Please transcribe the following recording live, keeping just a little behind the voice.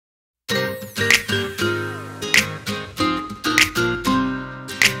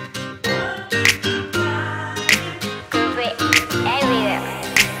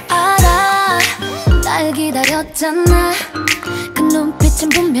들렸잖아. 그 눈빛은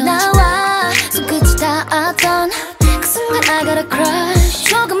분명 나와 손끝이 닿았던 그 순간 I got a crush.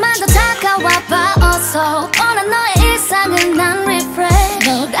 조금만 더 다가와봐 어서. 뻔한 너의 일상을 난 refresh.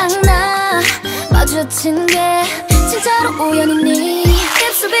 너랑 나 마주친 게 진짜로 우연이니.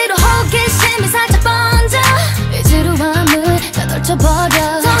 입술 위로 호기심이 살짝 번져 이지루함을 다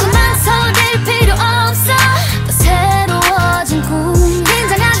떨쳐버려. 더 망설일 필요 없어. 더 새로워진 꿈.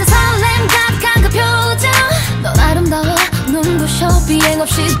 긴장한 듯 설렘 가득한 그 표정. 넌 아름다워 눈부셔 비행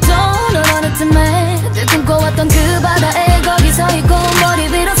없이 또 넌 어느 틈에 늘 꿈꿔왔던 그 바다에 거기 서 있고 머리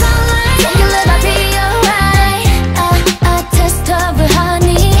위로 설레. Don't you let me be alright. I taste of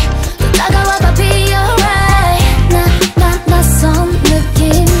honey. 또 다가와봐 be alright. 낯선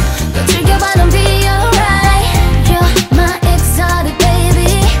느낌 또 즐겨봐 넌 be alright. You're my exotic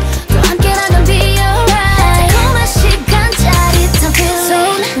baby. 또 함께라면 be alright. 달콤한 시간 짜릿한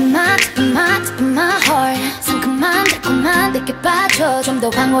feeling. Spin my heart. 상큼한 달콤한 내게 빠져 좀 더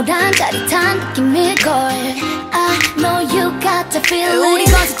황홀한 짜릿한 느낌일걸. I know you got the feeling. 우리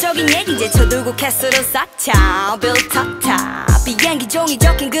건설적인 얘기 제쳐 두고 캐스로 쌓자 build top top. 비행기 종이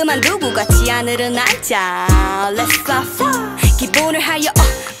적힌 그만두고 같이 하늘은 앉아. Let's fly fly. 기분을 하여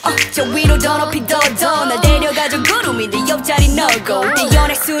저 위로 더 높이 더 날 데려가줘 구름이 내 옆자리 너고. 내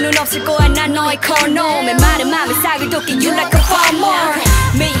연애 수는 없을 거야 난 너의 코너. 메마른 맘에 싹을 돋게 you like a farmer.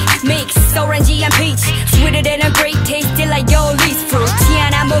 Me mix orange and peach sweeter than a great taste still like HYOLYN fruit.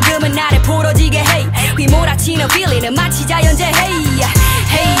 희한한 모금은 나를 부러지게 해. 휘몰아치는 feeling은 마치 자연재. Hey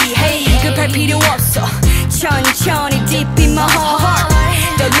hey hey 급할 필요 없어. 천천히 deep in my heart.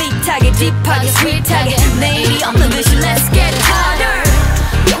 더 릿하게 딥하게 sweet하게 내일이 없는 듯이 let's get harder.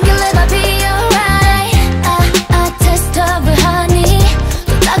 Don't you let me be alright. I taste of honey.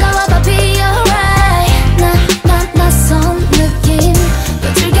 또 다가와봐 be alright. 낯선 느낌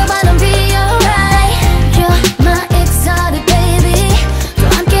또 즐겨봐 넌 be alright. You're my exotic baby. 또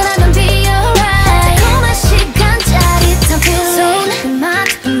함께라면 be alright. 달콤한 시간 짜릿한 feeling.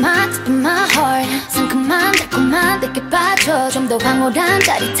 Spin my heart. 상큼한 달콤한 내게 빠져 좀 더 황홀한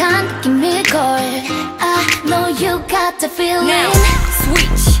짜릿한 느낌일걸. I know you got the feeling. Now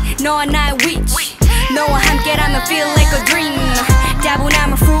switch 너와 나의 witch. 너와 함께라면 feel like a dream.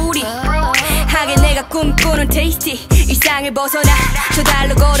 따분함은 fruity 하게 내가 꿈꾸는 tasty. 일상을 벗어나 저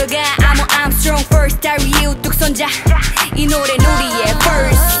달로 걸어가. I'm strong first 달 위에 우뚝 선자. 이 노래는 우리의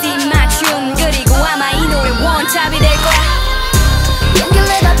first 이 맞춤. 그리고 아마 이 노래 원탑이 될 거야. Don't you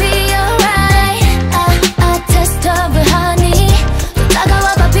let me be alright. I taste of honey. 또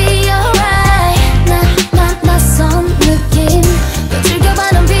다가와봐 be alright. 낯선 느낌 또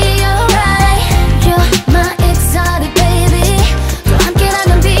즐겨봐 넌 be alright. You're my exotic baby. 또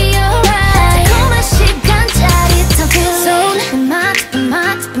함께라면 be alright. 달콤한 시간 짜릿한 feeling.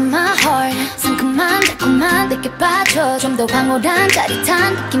 Spin my heart. 상큼한 달콤한 내게 빠져 좀 더 황홀한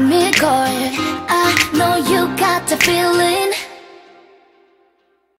짜릿한 느낌일걸. I know you got the feeling.